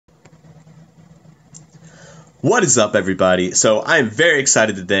What is up, everybody? So I am very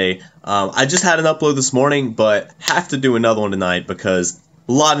excited today. I just had an upload this morning, but have to do another one tonight because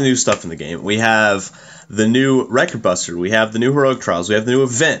a lot of new stuff in the game. We have the new Record Buster, we have the new Heroic Trials, we have the new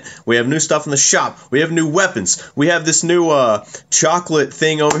event, we have new stuff in the shop, we have new weapons, we have this new chocolate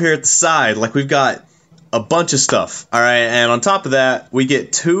thing over here at the side. Like, we've got a bunch of stuff. Alright, and on top of that, we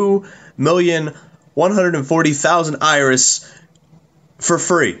get 2,140,000 Iris for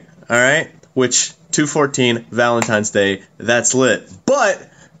free. Alright, which 214 Valentine's Day, that's lit.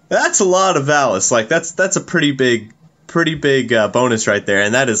 But that's a lot of Valis. Like, that's a pretty big bonus right there,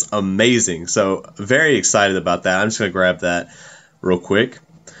 and that is amazing. So very excited about that. I'm just gonna grab that real quick.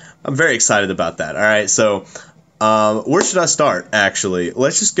 I'm very excited about that. All right, so where should I start? Actually,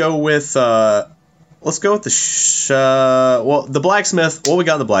 let's just go with the blacksmith. What we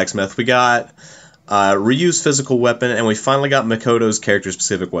got in the blacksmith? We got reuse physical weapon, and we finally got Makoto's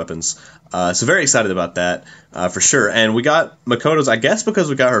character-specific weapons. So very excited about that, for sure. And we got Makoto's, I guess, because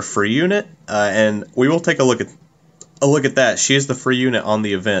we got her free unit, and we will take a look at that. She is the free unit on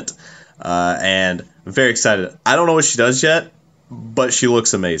the event, and I'm very excited. I don't know what she does yet, but she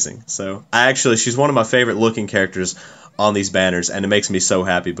looks amazing. So she's one of my favorite looking characters on these banners, and it makes me so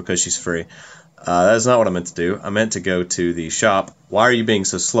happy because she's free. That is not what I meant to do. I meant to go to the shop. Why are you being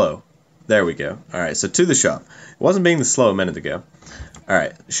so slow? There we go. Alright, so to the shop. It wasn't being this slow a minute ago.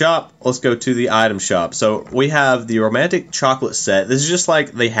 Alright, shop. Let's go to the item shop. So we have the romantic chocolate set. This is just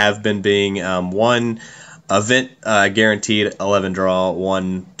like they have been being. One event guaranteed 11 draw,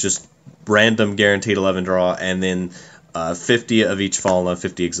 one just random guaranteed 11 draw, and then 50 of each Fallen,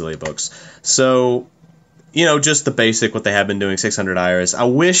 50 Auxilia books. So, you know, just the basic, what they have been doing, 600 Iris. I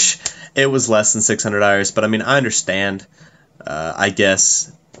wish it was less than 600 Iris, but I mean, I understand, I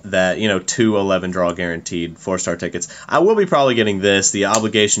guess, that, you know, 2 11 draw guaranteed 4-star tickets. I will be probably getting this, the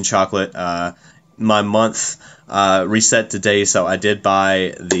obligation chocolate. My month reset today, so I did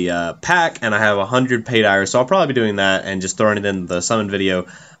buy the pack, and I have 100 paid Iris, so I'll probably be doing that and just throwing it in the summon video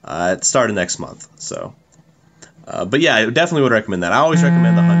at the start of next month. So, but yeah, I definitely would recommend that. I always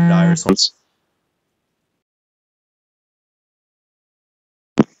recommend the 100 Iris ones.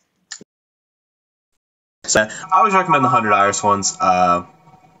 So I always recommend the 100 Iris ones.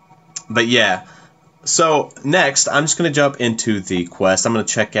 But yeah, so next I'm just gonna jump into the quest. I'm gonna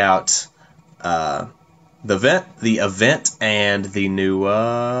check out the event, and the new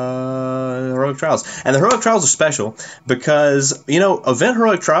Heroic Trials. And the Heroic Trials are special because, you know, event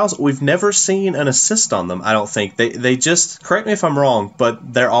Heroic Trials, we've never seen an assist on them, I don't think. They just, correct me if I'm wrong,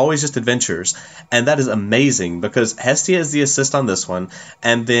 but they're always just adventures. And that is amazing because Hestia is the assist on this one.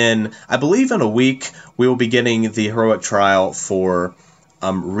 And then I believe in a week we will be getting the Heroic Trial for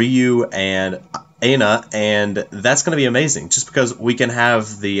Ryu and Aina, and that's going to be amazing just because we can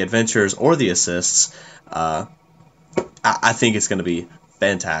have the adventures or the assists. I think it's going to be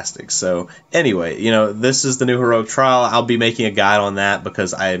fantastic. So anyway, you know, this is the new Heroic Trial. I'll be making a guide on that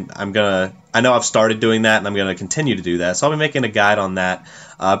because I know I've started doing that, and I'm going to continue to do that. So I'll be making a guide on that,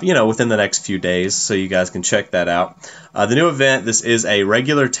 you know, within the next few days, so you guys can check that out. The new event, this is a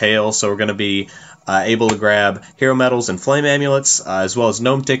regular tale, so we're going to be able to grab hero medals and flame amulets, as well as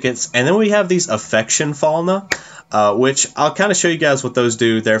gnome tickets. And then we have these affection Falna, which I'll kind of show you guys what those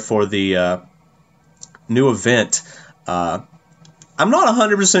do there for the new event. I'm not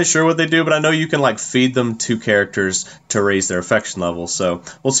 100% sure what they do, but I know you can like feed them to characters to raise their affection level. So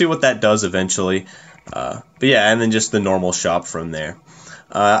we'll see what that does eventually. But yeah, and then just the normal shop from there.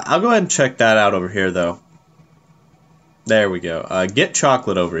 I'll go ahead and check that out over here, though. There we go. Get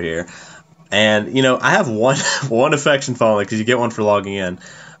chocolate over here. And, you know, I have one affection fallen because you get one for logging in.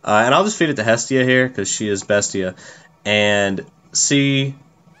 And I'll just feed it to Hestia here because she is Bestia. And see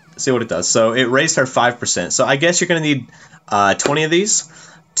what it does. So it raised her 5%. So I guess you're going to need 20 of these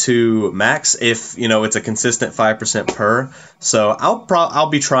to max if, you know, it's a consistent 5% per. So I'll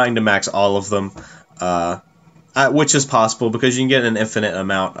be trying to max all of them, which is possible because you can get an infinite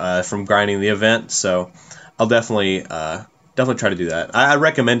amount from grinding the event. So I'll definitely try to do that. I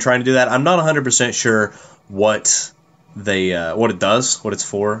recommend trying to do that. I'm not 100% sure what it does, what it's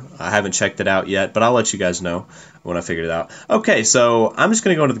for. I haven't checked it out yet, but I'll let you guys know when I figure it out. Okay, so I'm just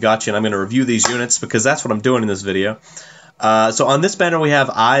going to go into the gacha, and I'm going to review these units because that's what I'm doing in this video. So on this banner we have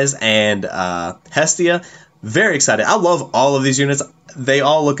Eyes and Hestia. Very excited. I love all of these units. They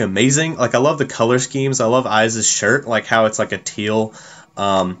all look amazing. Like, I love the color schemes. I love Eyes' shirt, like how it's like a teal.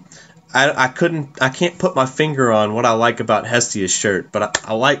 I can't put my finger on what I like about Hestia's shirt, but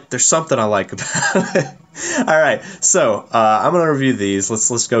there's something I like about it. All right, so I'm gonna review these.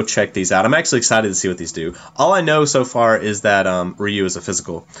 Let's go check these out. I'm actually excited to see what these do. All I know so far is that Ryu is a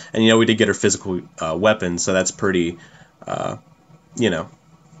physical, and we did get her physical weapon, so that's pretty,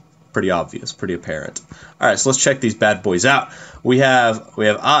 pretty obvious, pretty apparent. All right, so let's check these bad boys out. We have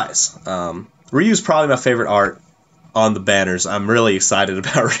eyes. Ryu's probably my favorite art on the banners. I'm really excited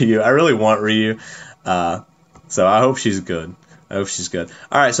about Ryu. I really want Ryu, so I hope she's good. All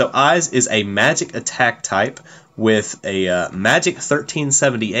right, so Eyes is a magic attack type with a magic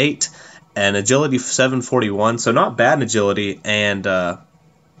 1378 and agility 741. So not bad in agility, and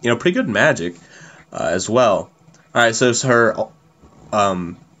pretty good in magic as well. All right, so her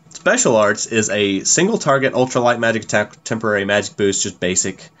special arts is a single target ultralight magic attack, temporary magic boost, just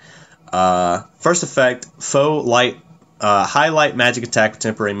basic. First effect, foe light. Highlight magic attack with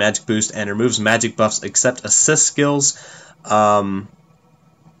temporary magic boost and removes magic buffs except assist skills.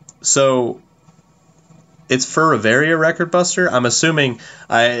 So it's for Reveria Record Buster. I'm assuming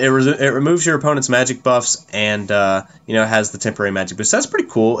it removes your opponent's magic buffs and has the temporary magic boost. That's pretty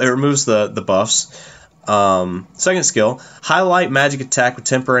cool. It removes the buffs. Second skill, highlight magic attack with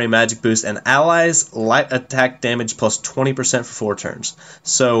temporary magic boost and allies light attack damage plus 20% for 4 turns.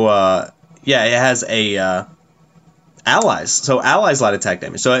 So it has a allies. So allies light attack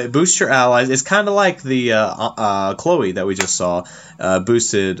damage. So it boosts your allies. It's kind of like the Chloe that we just saw.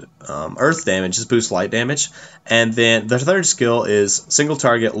 Boosted earth damage. Just boosts light damage. And then the third skill is single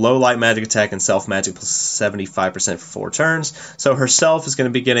target, low light magic attack, and self magic plus 75% for 4 turns. So herself is going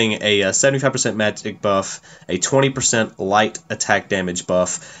to be getting a 75% magic buff, a 20% light attack damage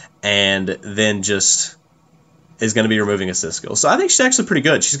buff, and then just is going to be removing assist skills. So I think she's actually pretty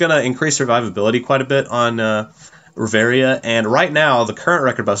good. She's going to increase survivability quite a bit on Reveria, and right now the current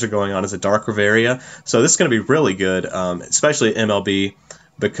record buster going on is a Dark Reveria, so this is going to be really good, especially MLB,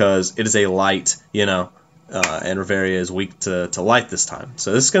 because it is a light, and Reveria is weak to light this time,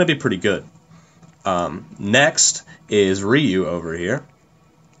 so this is going to be pretty good. Next is Ryu over here.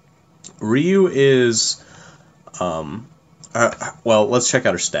 Ryu is well, let's check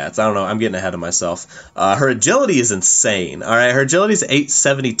out her stats. I don't know. I'm getting ahead of myself. Her agility is insane. All right, her agility is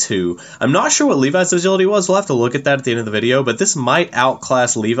 872. I'm not sure what Levi's agility was. We'll have to look at that at the end of the video. But this might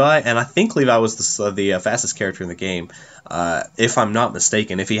outclass Levi, and I think Levi was the fastest character in the game, if I'm not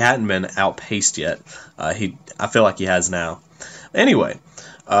mistaken. If he hadn't been outpaced yet, I feel like he has now. Anyway,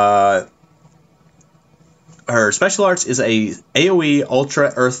 her special arts is a AoE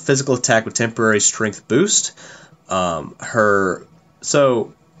Ultra Earth physical attack with temporary strength boost.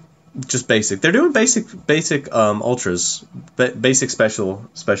 Just basic. They're doing basic ultras, basic special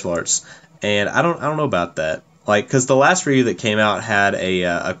arts, and I don't know about that. Like, because the last Ryu that came out had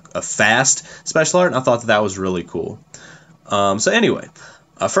a fast special art, and I thought that was really cool. So anyway,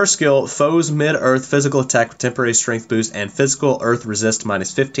 first skill, foes mid-earth physical attack with temporary strength boost and physical earth resist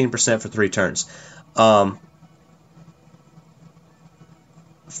minus 15% for 3 turns.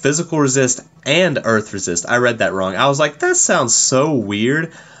 Physical resist and earth resist. I read that wrong. I was like, that sounds so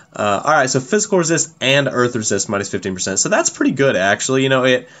weird. Alright, so physical resist and earth resist minus 15%. So that's pretty good, actually.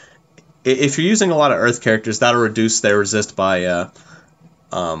 If you're using a lot of earth characters, that'll reduce their resist by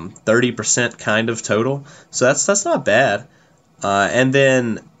 30% kind of total. So that's not bad. And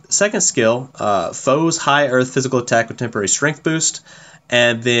then second skill, foes high earth physical attack with temporary strength boost.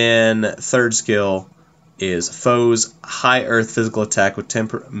 And then third skill is foes high earth physical attack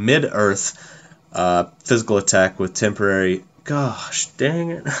with mid-earth physical attack with temporary. Gosh dang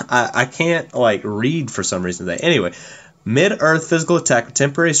it, I can't read for some reason today. Anyway, mid-earth physical attack with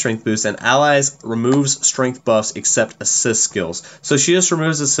temporary strength boost and allies removes strength buffs except assist skills. So she just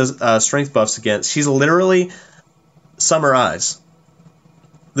removes strength buffs against. She's literally Summer Eyes.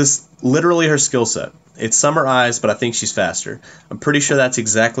 This literally her skill set. It's Summer Eyes, but I think she's faster. I'm pretty sure that's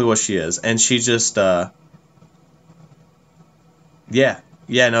exactly what she is, and she just no,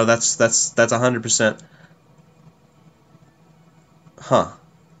 that's 100%. Huh.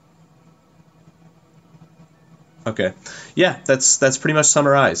 Okay. Yeah, that's pretty much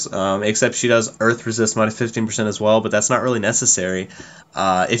Summer Eyes. Except she does Earth Resist minus 15% as well, but that's not really necessary.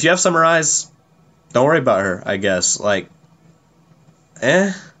 If you have Summer Eyes, don't worry about her, I guess.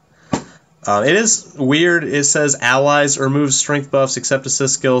 It is weird. It says allies remove strength buffs except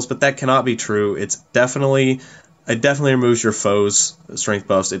assist skills, but that cannot be true. It definitely removes your foes' strength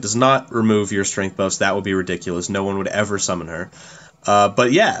buffs. It does not remove your strength buffs. That would be ridiculous. No one would ever summon her.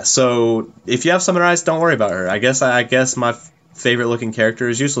 But yeah, so if you have Summer Eyes, don't worry about her. I guess my favorite looking character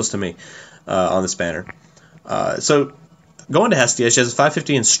is useless to me on this banner. So going to Hestia, she has a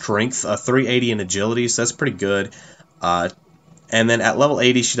 550 in strength, a 380 in agility, so that's pretty good. And then at level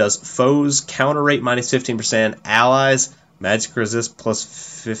 80, she does foes counter rate minus 15%, allies magic resist plus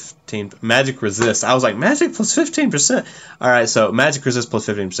 15. Magic resist. I was like, magic plus 15%. All right, so magic resist plus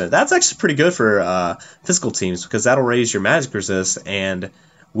 15%. That's actually pretty good for physical teams because that'll raise your magic resist, and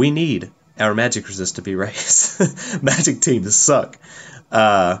we need our magic resist to be raised. Magic teams suck.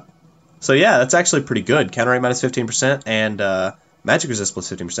 So yeah, that's actually pretty good. Counter rate minus 15% and magic resist plus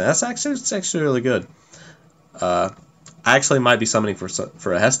 15%. That's actually really good. I actually might be summoning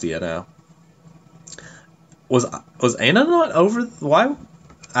for a Hestia now. Was Ana not over? Why?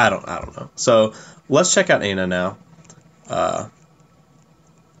 I don't know. So let's check out Ana now. All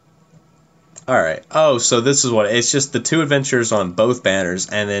right. Oh, so this is what it's just the 2 adventures on both banners,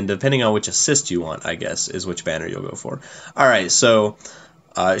 and then depending on which assist you want, I guess, is which banner you'll go for. All right. So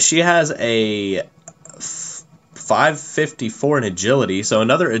she has a 554 in agility, so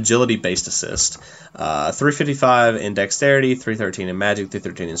another agility-based assist. 355 in dexterity, 313 in magic,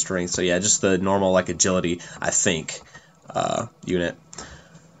 313 in strength. So yeah, just the normal like agility, I think, unit.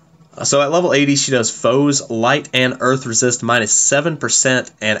 So at level 80, she does foes light and earth resist minus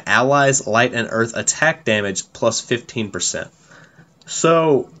 7% and allies light and earth attack damage plus 15%.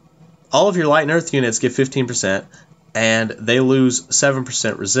 So all of your light and earth units get 15%. And they lose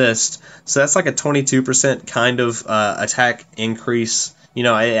 7% resist, so that's like a 22% kind of attack increase. You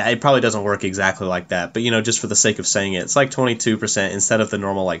know, it probably doesn't work exactly like that, but, you know, just for the sake of saying it, it's like 22% instead of the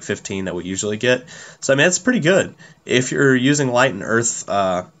normal, like, 15 that we usually get. So, I mean, it's pretty good. If you're using light and earth,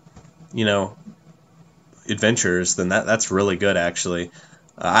 you know, adventures, then that's really good, actually.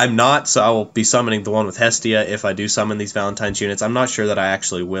 I'm not, so I will be summoning the one with Hestia if I do summon these Valentine's units. I'm not sure that I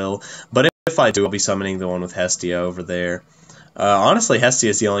actually will, but if I do, I'll be summoning the one with Hestia over there. Honestly,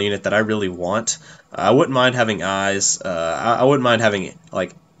 Hestia is the only unit that I really want. I wouldn't mind having eyes. I wouldn't mind having,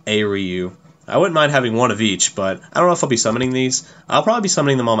 like, a Ryu. I wouldn't mind having one of each, but I don't know if I'll be summoning these. I'll probably be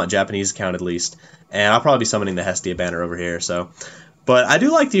summoning them on my Japanese account at least, and I'll probably be summoning the Hestia banner over here, so... But I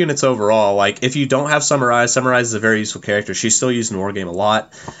do like the units overall. Like, if you don't have Summarize is a very useful character. She's still used in Wargame a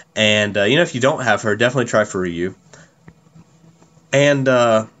lot. And, you know, if you don't have her, definitely try for Ryu. And,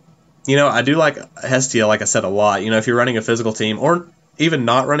 you know, I do like Hestia, like I said, a lot. You know, if you're running a physical team, or even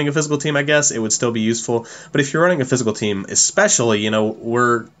not running a physical team, I guess, it would still be useful. But if you're running a physical team, especially, you know,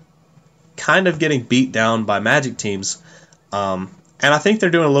 we're kind of getting beat down by magic teams. And I think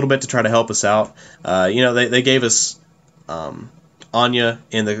they're doing a little bit to try to help us out. You know, they gave us... Anya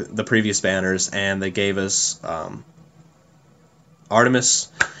in the previous banners, and they gave us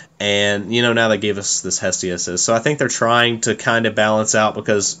Artemis, and, you know, now they gave us this Hestia assist. So I think they're trying to kind of balance out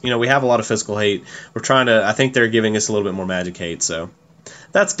because, you know, we have a lot of physical hate. We're trying to, I think they're giving us a little bit more magic hate, so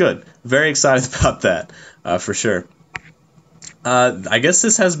that's good. Very excited about that, for sure. I guess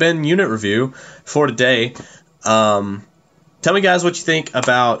this has been unit review for today. Tell me, guys, what you think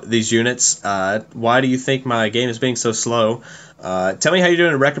about these units. Why do you think my game is being so slow? Tell me how you're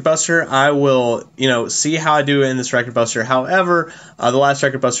doing in Record Buster. I will, you know, see how I do in this Record Buster. However, the last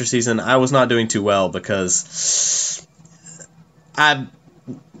Record Buster season, I was not doing too well because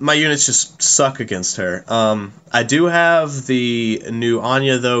my units just suck against her. I do have the new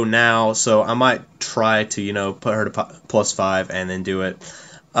Anya, though, now, so I might try to, you know, put her to +5 and then do it.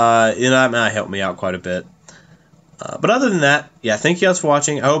 You know, that might help me out quite a bit. But other than that, yeah, thank you guys for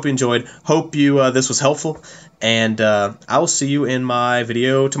watching. I hope you enjoyed. Hope you this was helpful. And I will see you in my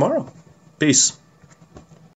video tomorrow. Peace.